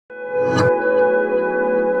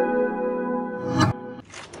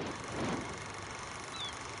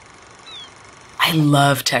I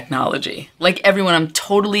love technology. Like everyone, I'm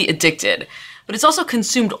totally addicted. But it's also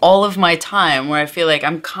consumed all of my time, where I feel like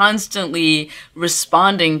I'm constantly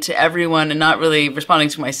responding to everyone and not really responding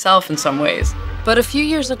to myself in some ways. But a few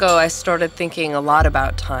years ago, I started thinking a lot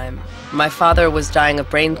about time. My father was dying of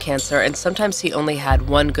brain cancer, and sometimes he only had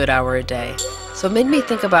 1 good hour a day. So it made me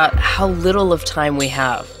think about how little of time we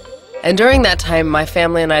have. And during that time, my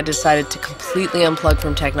family and I decided to completely unplug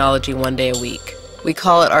from technology 1 day a week. We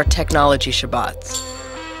call it our technology Shabbats.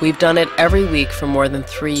 We've done it every week for more than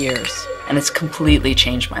 3 years. And it's completely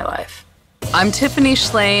changed my life. I'm Tiffany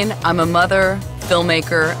Shlain. I'm a mother,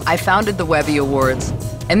 filmmaker. I founded the Webby Awards.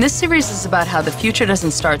 And this series is about how the future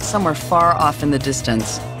doesn't start somewhere far off in the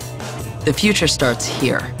distance. The future starts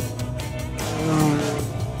here.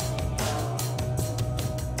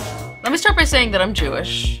 Let me start by saying that I'm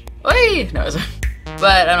Jewish. Oy! No,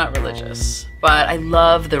 but I'm not religious. But I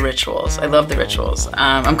love the rituals. I love the rituals.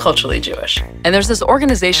 I'm culturally Jewish. And there's this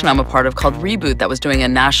organization I'm a part of called Reboot that was doing a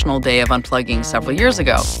national day of unplugging several years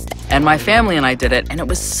ago. And my family and I did it, and it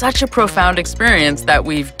was such a profound experience that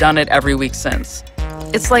we've done it every week since.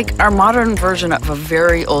 It's like our modern version of a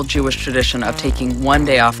very old Jewish tradition of taking 1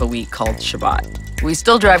 day off a week called Shabbat. We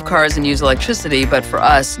still drive cars and use electricity, but for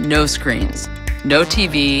us, no screens, no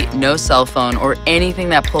TV, no cell phone, or anything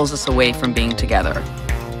that pulls us away from being together.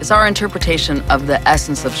 It's our interpretation of the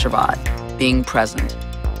essence of Shabbat, being present.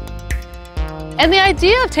 And the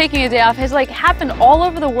idea of taking a day off has happened all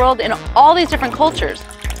over the world in all these different cultures.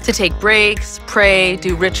 To take breaks, pray,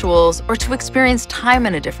 do rituals, or to experience time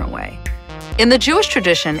in a different way. In the Jewish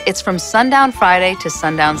tradition, it's from sundown Friday to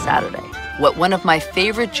sundown Saturday, what one of my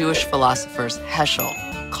favorite Jewish philosophers,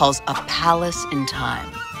 Heschel, calls a palace in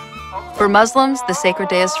time. For Muslims, the sacred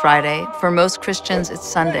day is Friday. For most Christians, it's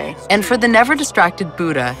Sunday. And for the never-distracted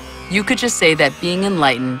Buddha, you could just say that being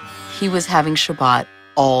enlightened, he was having Shabbat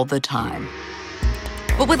all the time.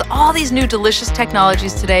 But with all these new delicious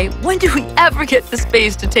technologies today, when do we ever get the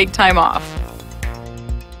space to take time off?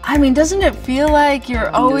 I mean, doesn't it feel like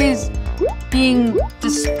you're always being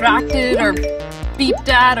distracted or beeped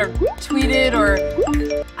at or tweeted or...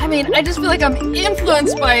 I just feel like I'm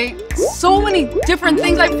influenced by so many different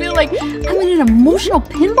things. I feel like I'm in an emotional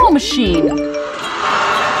pinball machine.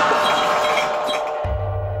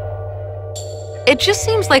 It just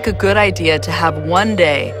seems like a good idea to have 1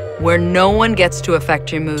 day where no one gets to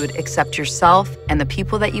affect your mood except yourself and the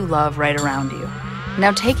people that you love right around you.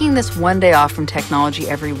 Now, taking this 1 day off from technology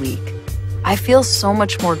every week, I feel so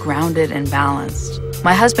much more grounded and balanced.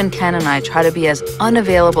 My husband Ken and I try to be as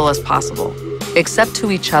unavailable as possible, except to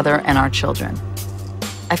each other and our children.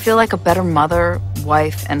 I feel like a better mother,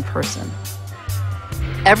 wife, and person.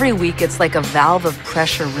 Every week, it's like a valve of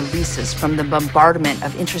pressure releases from the bombardment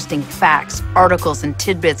of interesting facts, articles, and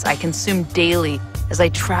tidbits I consume daily as I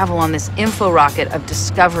travel on this info rocket of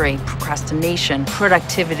discovery, procrastination,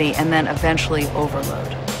 productivity, and then eventually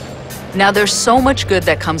overload. Now, there's so much good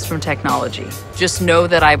that comes from technology. Just know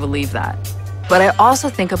that I believe that. But I also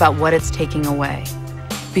think about what it's taking away.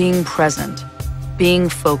 Being present, being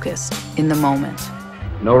focused in the moment.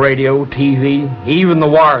 No radio, TV, even the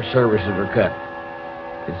wire services are cut.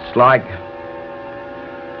 It's like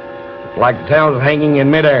the town's hanging in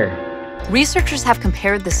midair. Researchers have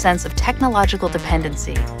compared the sense of technological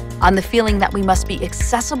dependency on the feeling that we must be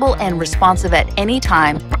accessible and responsive at any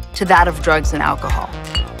time to that of drugs and alcohol.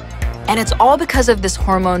 And it's all because of this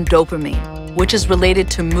hormone dopamine, which is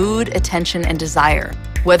related to mood, attention, and desire,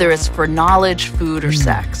 whether it's for knowledge, food, or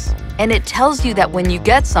sex. And it tells you that when you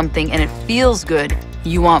get something and it feels good,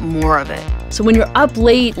 you want more of it. So when you're up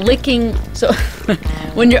late licking,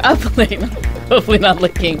 when you're up late, hopefully not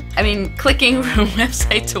licking. Clicking from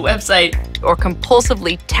website to website or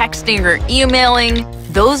compulsively texting or emailing,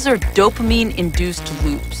 those are dopamine-induced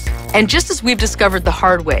loops. And just as we've discovered the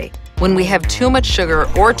hard way, when we have too much sugar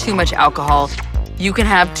or too much alcohol, you can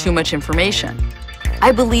have too much information.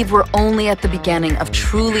 I believe we're only at the beginning of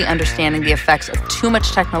truly understanding the effects of too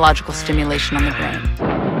much technological stimulation on the brain.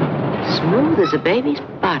 Smooth as a baby's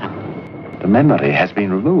bottom. The memory has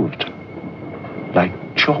been removed, like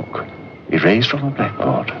chalk erased from a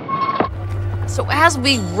blackboard. So as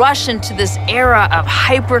we rush into this era of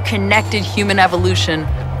hyper-connected human evolution,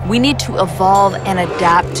 we need to evolve and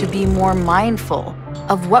adapt to be more mindful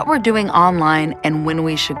of what we're doing online and when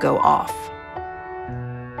we should go off.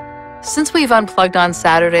 Since we've unplugged on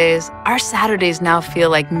Saturdays, our Saturdays now feel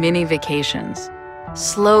like mini vacations.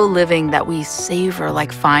 Slow living that we savor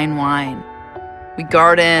like fine wine. We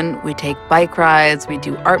garden, we take bike rides, we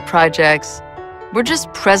do art projects. We're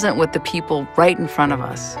just present with the people right in front of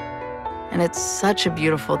us. And it's such a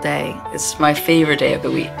beautiful day. It's my favorite day of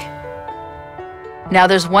the week. Now,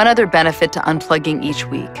 there's one other benefit to unplugging each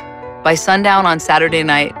week. By sundown on Saturday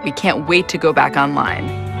night, we can't wait to go back online.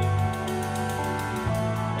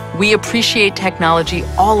 We appreciate technology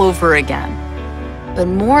all over again. But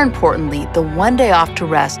more importantly, the one day off to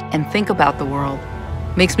rest and think about the world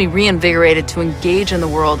makes me reinvigorated to engage in the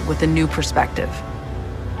world with a new perspective.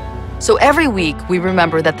 So every week, we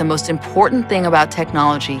remember that the most important thing about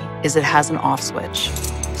technology is it has an off switch.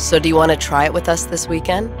 So do you want to try it with us this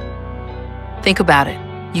weekend? Think about it.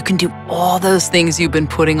 You can do all those things you've been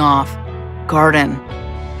putting off. Garden,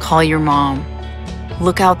 call your mom,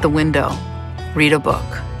 look out the window, read a book.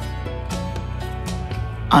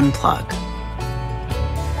 Unplug.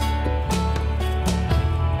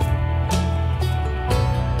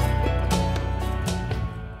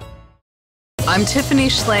 I'm Tiffany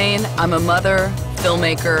Shlain. I'm a mother,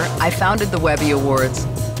 filmmaker. I founded the Webby Awards.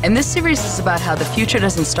 And this series is about how the future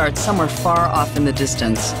doesn't start somewhere far off in the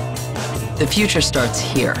distance. The future starts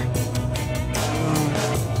here.